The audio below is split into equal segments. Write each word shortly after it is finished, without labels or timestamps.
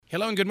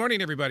Hello and good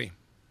morning, everybody.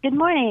 Good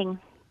morning.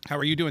 How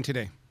are you doing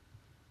today?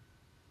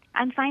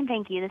 I'm fine,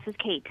 thank you. This is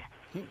Kate.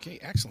 Okay,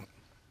 excellent.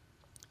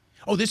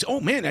 Oh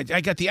man,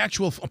 I got the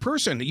actual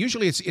person.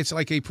 Usually it's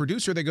like a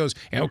producer that goes,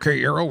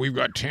 okay, Arrow, we've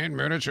got 10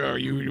 minutes.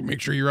 You make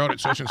sure you're out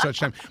at such and such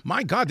time.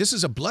 My God, this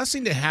is a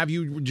blessing to have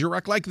you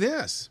direct like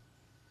this.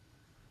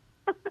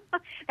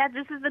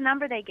 This is the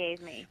number they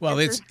gave me. Well,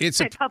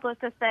 it's a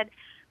publicist said,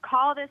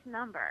 call this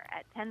number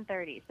at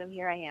 10:30. So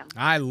here I am.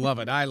 I love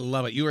it. I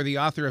love it. You are the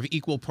author of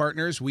Equal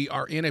Partners. We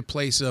are in a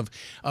place of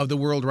the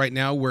world right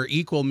now where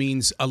equal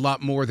means a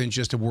lot more than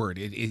just a word.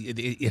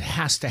 It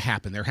has to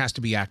happen. There has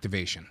to be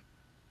activation.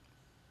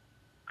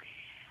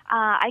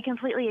 I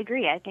completely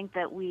agree. I think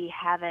that we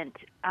haven't,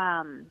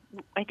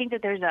 I think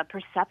that there's a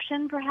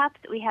perception perhaps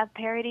that we have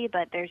parity,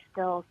 but there's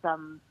still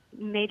some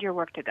major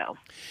work to go.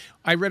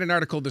 I read an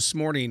article this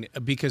morning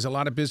because a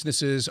lot of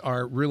businesses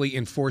are really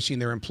enforcing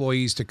their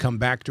employees to come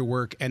back to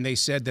work, and they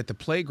said that the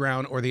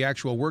playground or the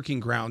actual working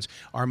grounds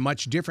are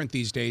much different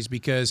these days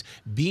because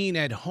being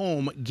at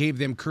home gave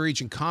them courage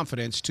and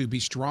confidence to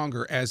be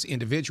stronger as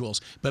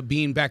individuals, but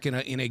being back in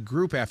a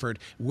group effort,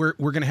 we're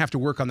going to have to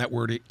work on that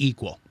word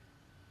equal.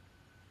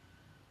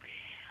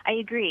 I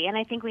agree, and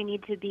I think we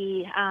need to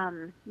be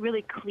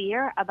really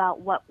clear about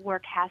what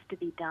work has to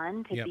be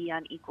done to be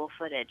on equal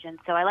footage. And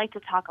so I like to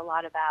talk a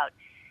lot about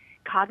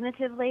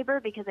cognitive labor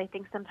because I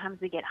think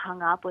sometimes we get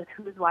hung up with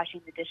who's washing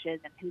the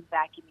dishes and who's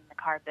vacuuming the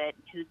carpet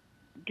and who's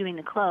doing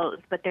the clothes.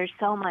 But there's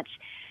so much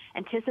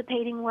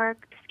anticipating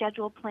work,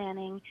 schedule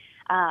planning.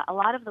 A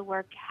lot of the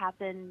work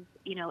happens,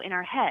 in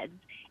our heads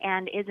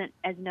and isn't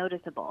as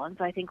noticeable. And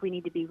so I think we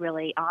need to be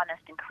really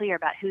honest and clear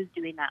about who's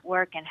doing that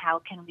work and how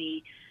can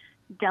we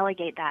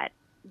delegate that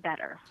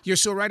better. You're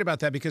so right about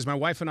that because my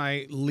wife and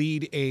I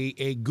lead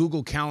a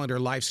Google Calendar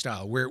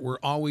lifestyle where we're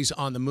always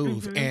on the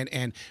move. Mm-hmm.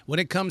 And when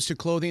it comes to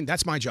clothing,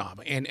 that's my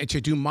job. And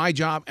to do my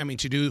job,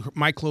 to do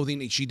my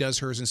clothing, she does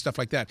hers and stuff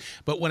like that.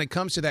 But when it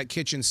comes to that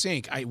kitchen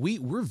sink,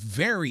 we're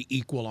very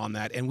equal on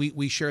that, and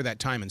we share that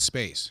time and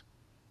space.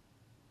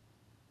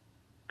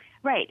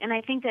 Right. And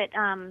I think that,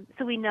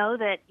 so we know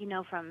that,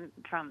 from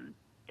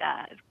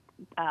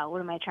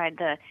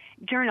the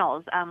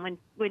journals,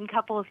 when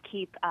couples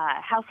keep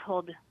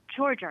household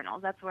chore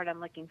journals, that's the word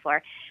I'm looking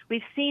for,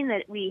 we've seen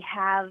that we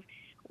have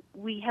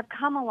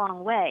come a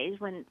long way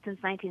since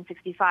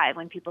 1965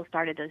 when people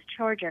started those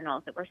chore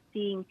journals, that we're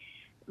seeing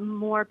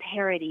more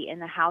parity in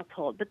the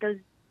household. But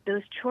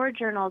those chore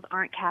journals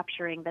aren't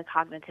capturing the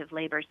cognitive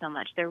labor so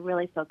much. They're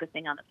really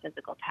focusing on the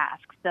physical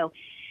tasks. So,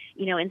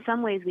 in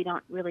some ways we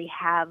don't really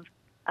have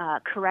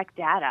correct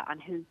data on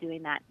who's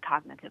doing that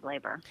cognitive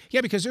labor.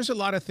 Yeah, because there's a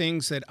lot of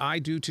things that I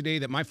do today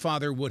that my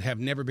father would have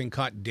never been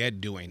caught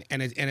dead doing,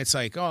 and it's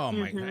like, oh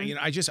my,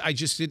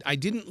 I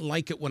didn't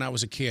like it when I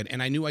was a kid,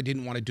 and I knew I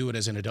didn't want to do it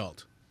as an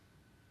adult.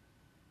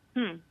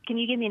 Can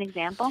you give me an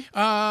example?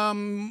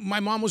 My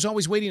mom was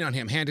always waiting on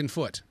him, hand and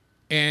foot.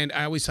 And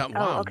I always thought,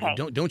 wow, okay.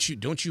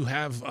 don't you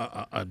have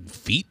a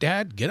feet,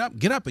 Dad? Get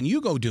up and you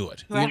go do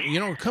it.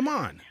 Right. Come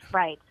on.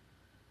 Right.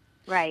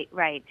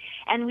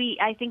 And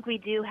I think we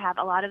do have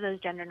a lot of those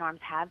gender norms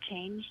have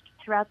changed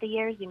throughout the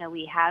years.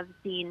 We have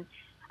seen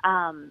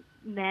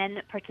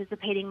men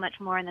participating much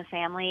more in the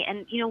family.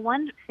 And,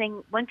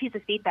 one piece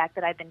of feedback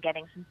that I've been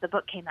getting since the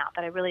book came out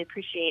that I really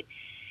appreciate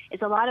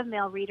is a lot of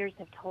male readers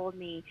have told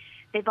me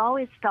they've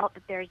always felt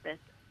that there's this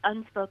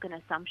unspoken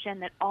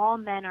assumption that all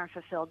men are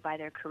fulfilled by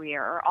their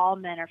career or all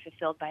men are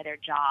fulfilled by their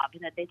job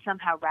and that they'd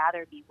somehow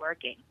rather be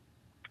working.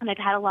 And I've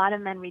had a lot of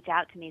men reach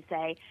out to me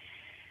say,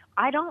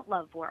 I don't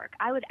love work.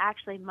 I would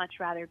actually much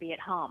rather be at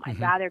home. I'd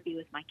rather be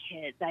with my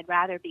kids. I'd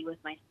rather be with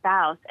my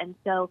spouse. And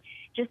so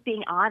just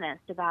being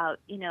honest about,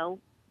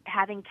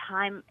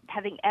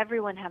 having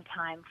everyone have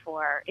time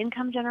for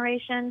income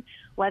generation,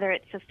 whether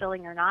it's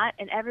fulfilling or not,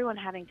 and everyone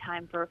having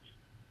time for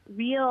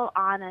real,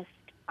 honest,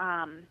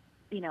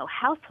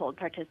 household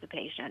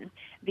participation,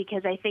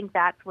 because I think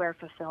that's where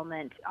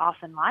fulfillment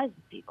often lies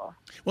with people.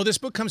 Well, this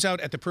book comes out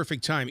at the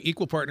perfect time.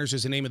 Equal Partners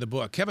is the name of the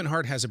book. Kevin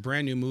Hart has a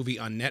brand new movie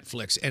on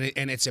Netflix,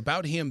 and it's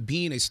about him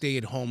being a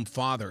stay-at-home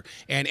father,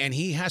 and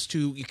he has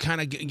to kind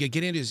of get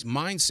into his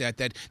mindset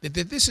that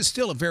this is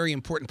still a very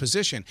important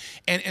position.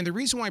 And the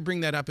reason why I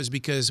bring that up is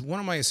because one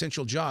of my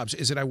essential jobs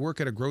is that I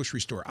work at a grocery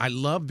store. I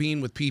love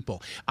being with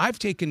people. I've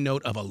taken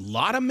note of a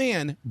lot of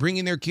men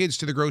bringing their kids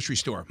to the grocery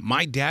store.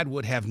 My dad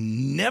would have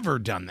never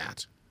done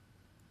that.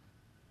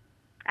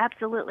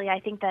 Absolutely. I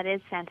think that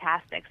is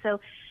fantastic. So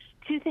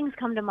two things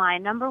come to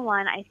mind. Number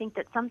one, I think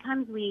that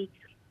sometimes we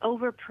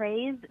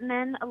overpraise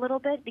men a little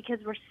bit because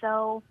we're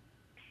so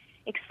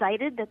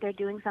excited that they're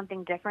doing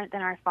something different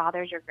than our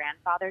fathers or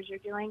grandfathers are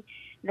doing,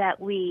 that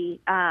we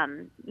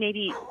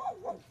maybe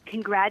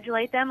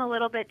congratulate them a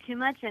little bit too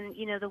much. And,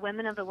 the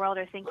women of the world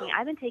are thinking,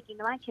 I've been taking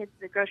my kids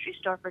to the grocery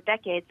store for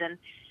decades,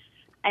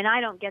 and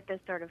I don't get this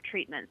sort of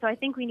treatment. So I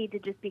think we need to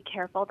just be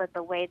careful that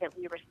the way that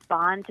we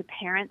respond to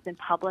parents in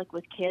public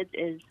with kids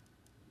is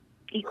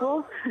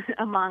equal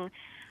among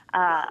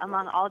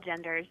all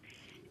genders.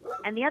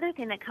 And the other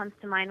thing that comes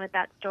to mind with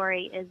that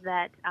story is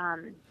that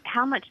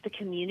how much the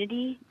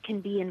community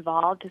can be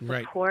involved to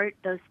Right. support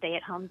those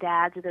stay-at-home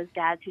dads or those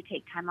dads who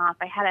take time off.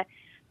 I had a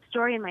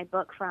story in my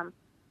book from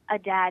a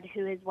dad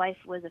who his wife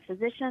was a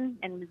physician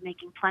and was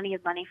making plenty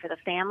of money for the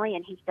family,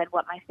 and he said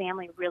what my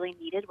family really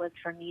needed was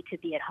for me to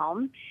be at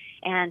home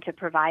and to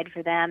provide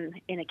for them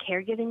in a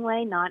caregiving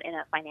way, not in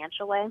a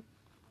financial way.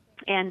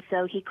 And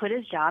so he quit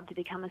his job to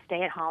become a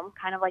stay-at-home,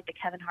 kind of like the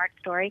Kevin Hart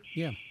story.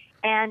 Yeah.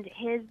 And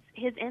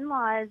his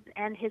in-laws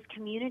and his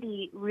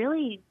community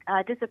really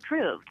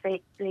disapproved.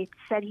 They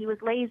said he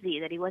was lazy,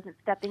 that he wasn't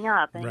stepping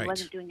up, and Right. he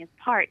wasn't doing his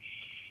part.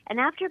 And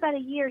after about a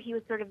year, he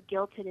was sort of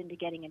guilted into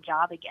getting a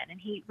job again, and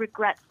he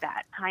regrets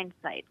that,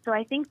 hindsight. So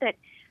I think that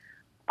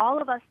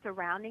all of us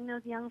surrounding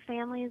those young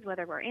families,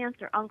 whether we're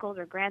aunts or uncles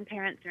or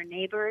grandparents or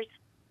neighbors,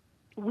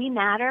 we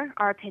matter,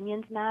 our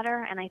opinions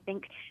matter, and I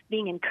think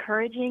being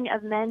encouraging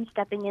of men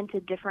stepping into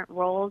different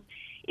roles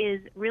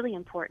is really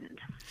important.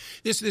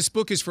 This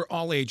book is for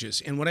all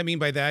ages, and what I mean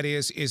by that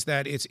is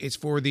that it's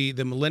for the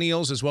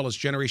millennials as well as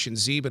Generation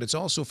Z, but it's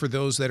also for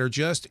those that are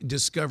just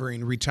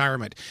discovering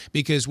retirement.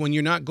 Because when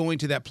you're not going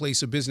to that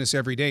place of business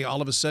every day, all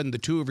of a sudden the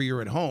two of you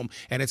are at home,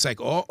 and it's like,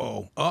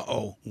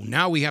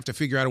 now we have to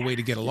figure out a way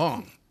to get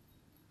along.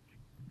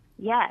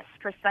 Yes,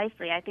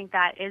 precisely. I think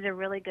that is a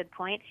really good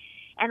point.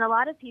 And a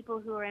lot of people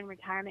who are in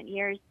retirement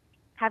years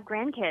have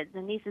grandkids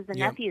and nieces and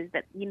nephews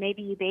that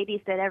maybe you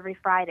babysit every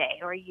Friday,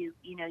 or you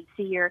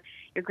see your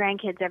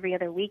grandkids every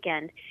other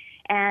weekend.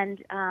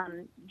 And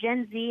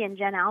Gen Z and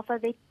Gen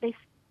Alpha,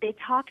 they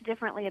talk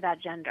differently about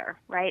gender,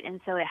 right? And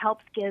so it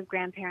helps give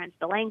grandparents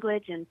the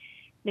language and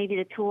maybe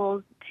the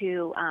tools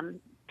to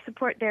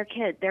support their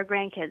kids, their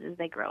grandkids as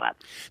they grow up.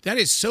 That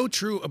is so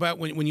true about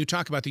when you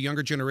talk about the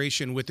younger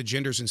generation with the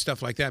genders and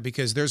stuff like that,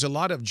 because there's a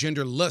lot of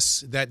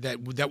genderless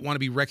that want to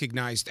be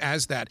recognized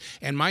as that.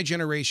 And my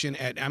generation,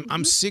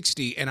 I'm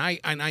 60, and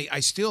I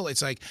still,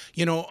 it's like,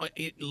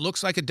 it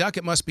looks like a duck,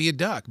 it must be a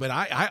duck. But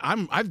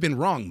I've been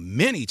wrong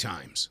many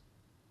times.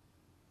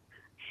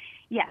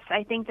 Yes,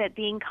 I think that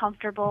being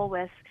comfortable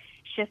with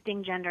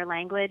shifting gender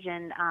language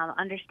and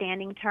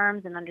understanding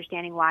terms and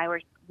understanding why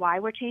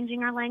we're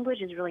changing our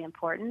language is really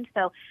important.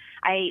 So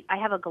I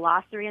have a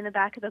glossary in the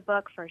back of the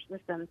book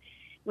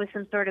with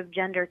some sort of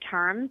gender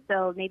terms.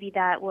 So maybe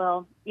that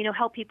will,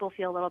 help people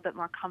feel a little bit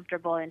more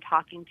comfortable in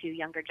talking to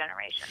younger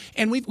generations.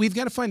 And we've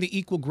got to find the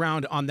equal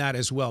ground on that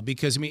as well,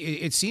 because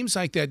it seems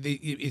like that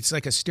it's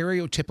like a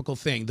stereotypical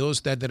thing.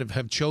 Those that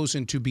have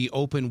chosen to be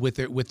open with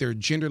their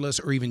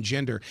genderless or even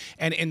gender.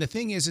 And the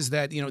thing is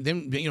that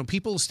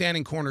people stand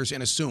in corners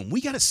and assume.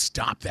 We got to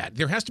stop that.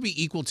 There has to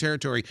be equal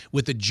territory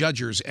with the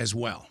judgers as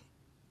well.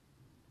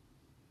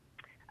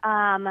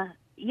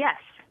 Yes.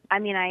 I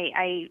mean,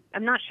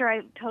 I'm not sure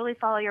I totally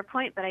follow your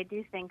point, but I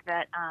do think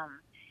that,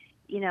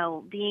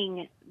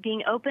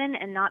 being open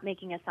and not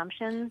making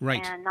assumptions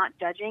right. and not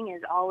judging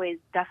is always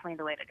definitely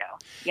the way to go.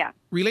 Yeah.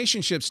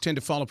 Relationships tend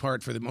to fall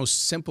apart for the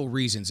most simple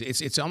reasons.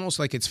 It's almost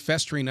like it's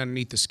festering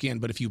underneath the skin.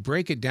 But if you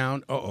break it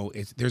down,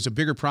 there's a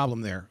bigger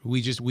problem there.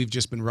 We've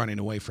just been running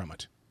away from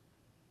it.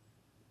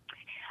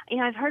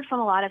 I've heard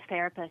from a lot of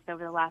therapists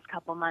over the last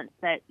couple months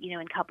that,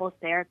 in couples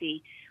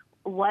therapy,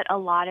 what a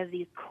lot of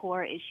these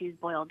core issues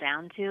boil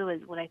down to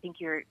is what I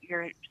think you're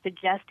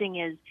suggesting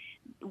is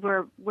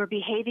we're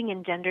behaving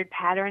in gendered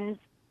patterns.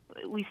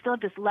 We still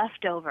have this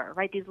leftover,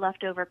 right? These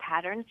leftover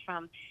patterns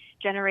from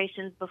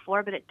generations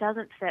before, but it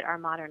doesn't fit our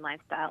modern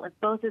lifestyle. If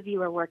both of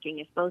you are working,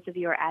 if both of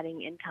you are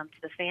adding income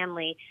to the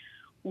family,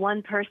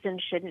 one person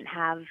shouldn't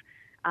have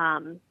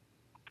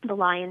the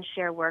lion's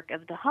share work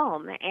of the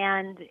home.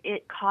 And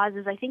it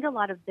causes, I think, a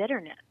lot of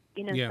bitterness,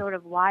 sort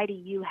of why do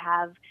you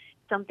have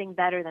something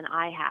better than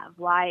I have?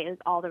 Why is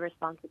all the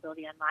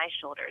responsibility on my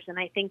shoulders? And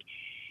I think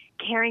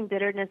carrying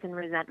bitterness and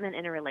resentment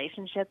in a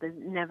relationship is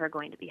never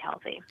going to be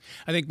healthy.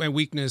 I think my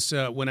weakness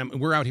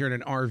we're out here in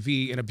an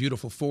RV in a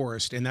beautiful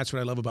forest, and that's what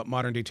I love about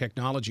modern day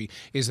technology,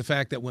 is the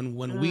fact that when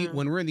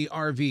we're in the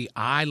RV,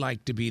 I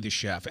like to be the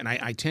chef, and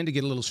I tend to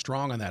get a little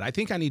strong on that. I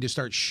think I need to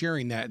start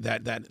sharing that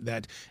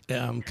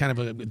kind of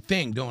a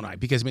thing, don't I?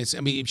 Because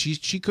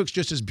she cooks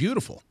just as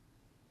beautiful.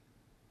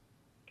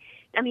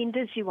 I mean,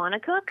 does she want to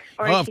cook?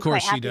 Or of is she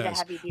course quite she does. To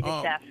have you be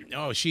the chef?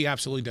 Oh, she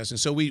absolutely does. And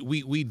so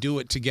we do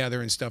it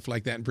together and stuff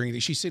like that and bring it.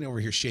 She's sitting over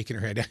here shaking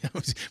her head.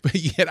 But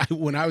yet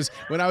when I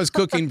was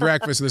cooking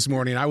breakfast this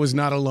morning, I was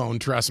not alone,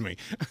 trust me.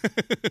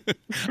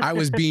 I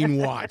was being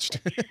watched.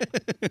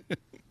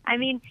 I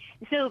mean,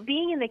 so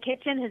being in the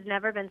kitchen has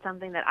never been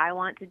something that I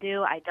want to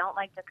do. I don't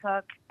like to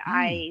cook.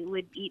 I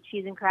would eat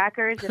cheese and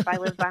crackers if I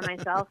lived by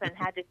myself and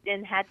had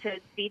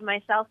to feed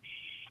myself.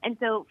 And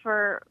so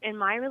in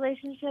my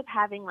relationship,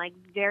 having like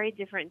very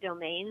different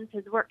domains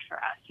has worked for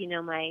us.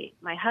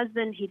 My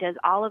husband, he does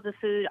all of the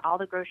food, all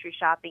the grocery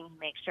shopping, he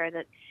makes sure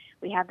that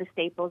we have the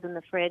staples in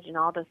the fridge and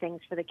all the things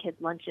for the kids'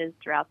 lunches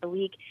throughout the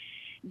week.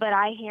 But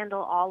I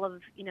handle all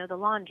of, the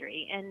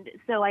laundry. And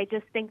so I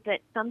just think that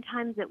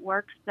sometimes it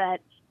works that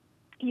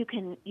you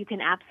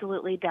can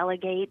absolutely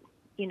delegate,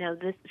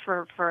 this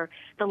for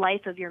the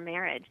life of your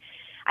marriage.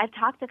 I've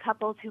talked to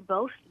couples who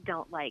both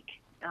don't like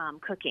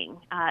cooking,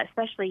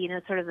 especially,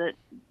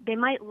 they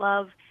might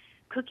love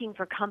cooking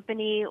for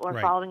company or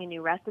Right. following a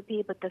new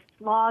recipe, but the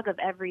slog of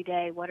every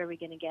day, what are we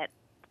going to get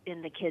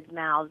in the kids'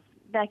 mouths,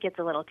 that gets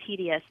a little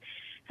tedious.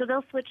 So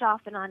they'll switch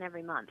off and on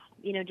every month,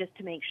 just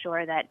to make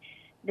sure that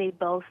they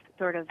both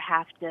sort of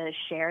have to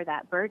share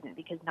that burden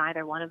because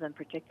neither one of them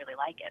particularly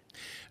like it.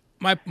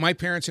 My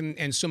parents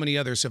and so many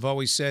others have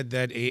always said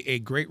that a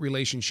great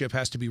relationship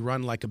has to be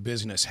run like a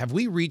business. Have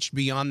we reached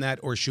beyond that,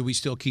 or should we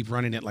still keep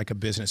running it like a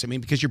business? I mean,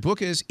 because your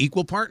book is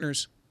Equal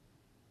Partners.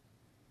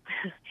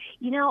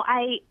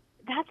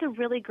 That's a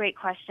really great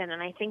question,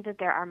 and I think that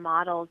there are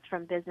models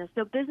from business.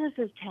 So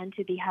businesses tend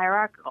to be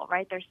hierarchical,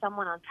 right? There's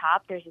someone on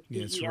top, there's a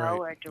That's CEO right.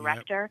 or a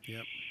director,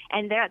 Yep.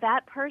 and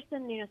that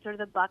person, sort of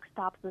the buck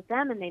stops with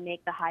them, and they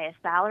make the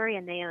highest salary,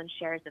 and they own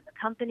shares of the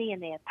company,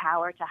 and they have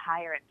power to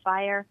hire and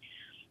fire.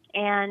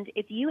 And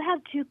if you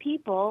have two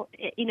people,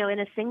 in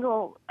a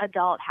single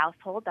adult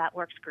household, that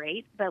works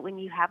great. But when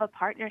you have a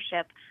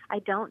partnership, I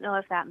don't know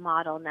if that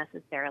model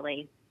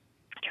necessarily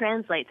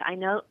translates. I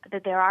know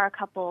that there are a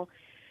couple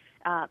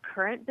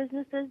current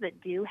businesses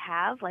that do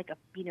have like a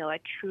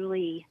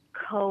truly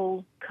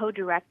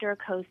co-director,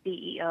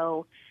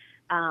 co-CEO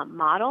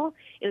model.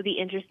 It would be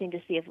interesting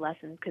to see if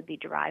lessons could be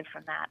derived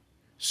from that.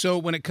 So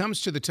when it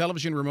comes to the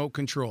television remote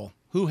control,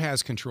 who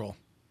has control?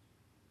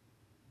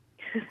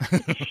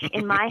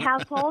 In my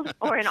household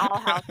or in all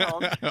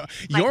households?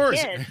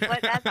 Yours. My kids,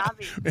 but that's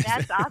obvious.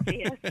 That's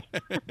obvious.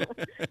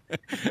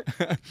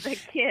 The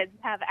kids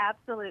have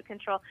absolute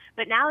control.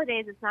 But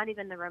nowadays, it's not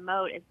even the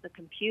remote; it's the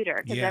computer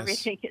because Yes.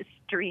 everything is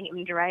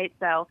streamed, right?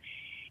 So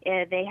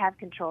they have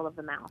control of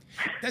the mouse.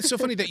 That's so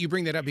funny that you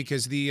bring that up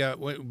because being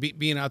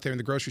out there in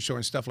the grocery store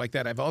and stuff like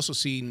that, I've also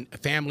seen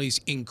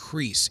families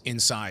increase in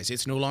size.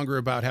 It's no longer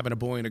about having a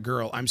boy and a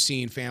girl. I'm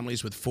seeing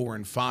families with 4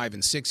 and 5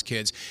 and 6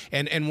 kids.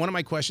 And one of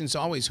my questions is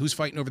always, who's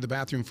fighting over the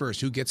bathroom first?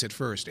 Who gets it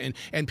first?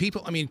 And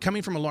people, I mean,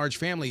 coming from a large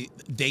family,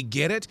 they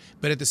get it,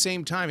 but at the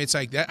same time, it's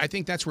like that. I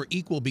think that's where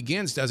equal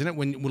begins, doesn't it?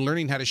 When we're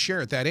learning how to share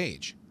at that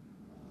age.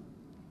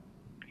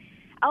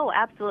 Oh,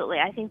 absolutely.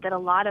 I think that a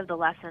lot of the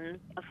lessons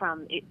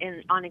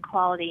on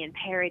equality and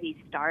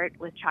parity start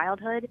with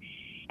childhood.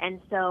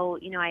 And so,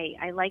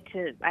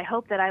 I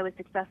hope that I was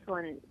successful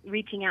in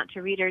reaching out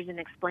to readers and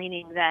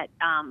explaining that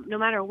no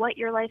matter what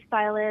your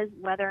lifestyle is,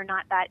 whether or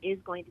not that is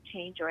going to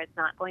change or it's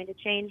not going to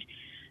change,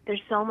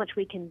 there's so much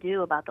we can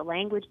do about the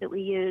language that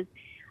we use,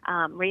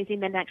 raising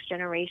the next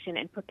generation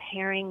and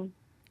preparing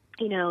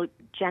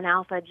Gen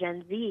Alpha,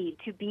 Gen Z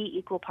to be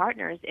equal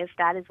partners if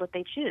that is what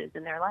they choose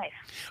in their life.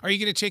 Are you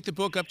going to take the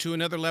book up to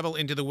another level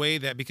into the way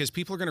that, because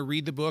people are going to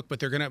read the book, but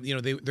they're going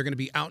to, they're going to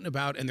be out and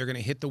about and they're going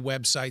to hit the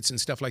websites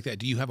and stuff like that.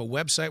 Do you have a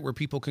website where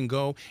people can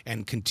go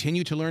and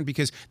continue to learn?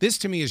 Because this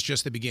to me is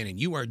just the beginning.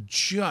 You are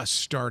just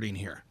starting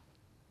here.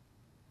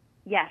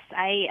 Yes,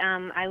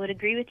 I would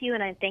agree with you,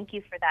 and I thank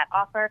you for that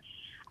offer.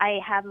 I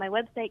have my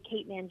website,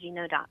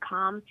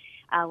 katemangino.com,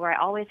 where I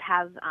always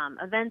have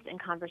events and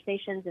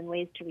conversations and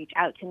ways to reach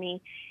out to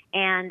me.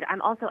 And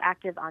I'm also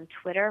active on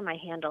Twitter. My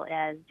handle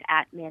is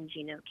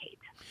 @ManginoKate.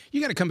 You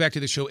got to come back to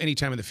the show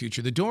anytime in the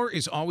future. The door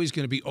is always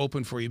going to be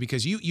open for you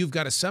because you've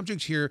got a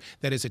subject here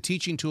that is a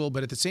teaching tool,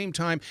 but at the same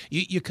time,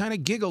 you kind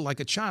of giggle like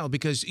a child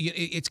because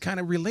it's kind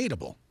of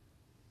relatable.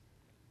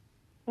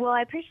 Well,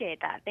 I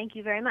appreciate that. Thank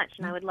you very much,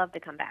 and I would love to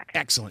come back.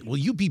 Excellent. Well,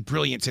 you be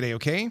brilliant today,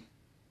 okay?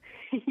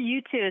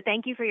 You too.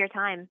 Thank you for your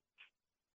time.